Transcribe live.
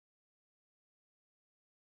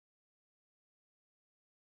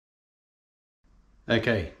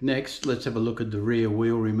Okay, next let's have a look at the rear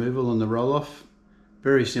wheel removal on the Rohloff.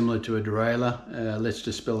 Very similar to a derailleur. Let's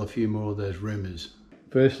dispel a few more of those rumours.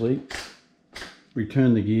 Firstly,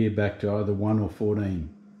 return the gear back to either 1 or 14.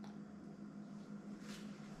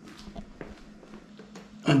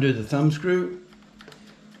 Undo the thumb screw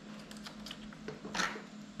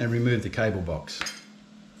and remove the cable box.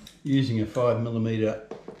 Using a 5mm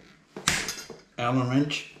Allen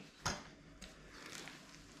wrench,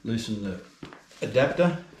 loosen the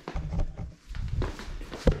adapter.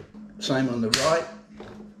 Same on the right.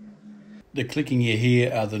 The clicking gear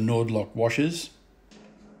here are the Nordlock washers.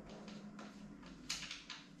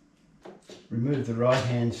 Remove the right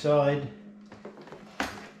hand side,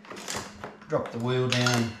 drop the wheel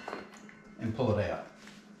down and pull it out.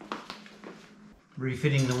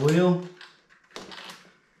 Refitting the wheel.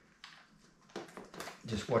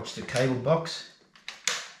 Just watch the cable box.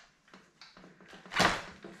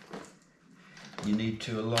 You need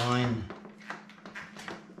to align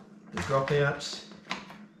the dropouts.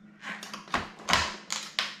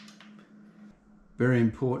 Very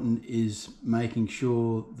important is making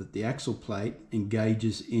sure that the axle plate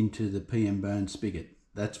engages into the PM bone spigot.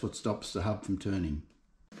 That's what stops the hub from turning.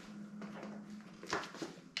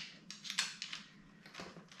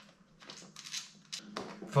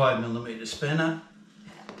 $5mm spanner.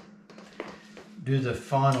 Do the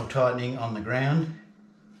final tightening on the ground.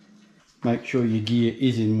 Make sure your gear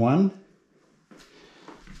is in 1,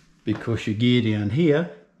 because your gear down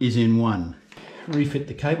here is in 1. Refit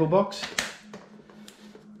the cable box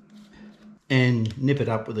and nip it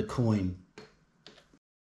up with a coin.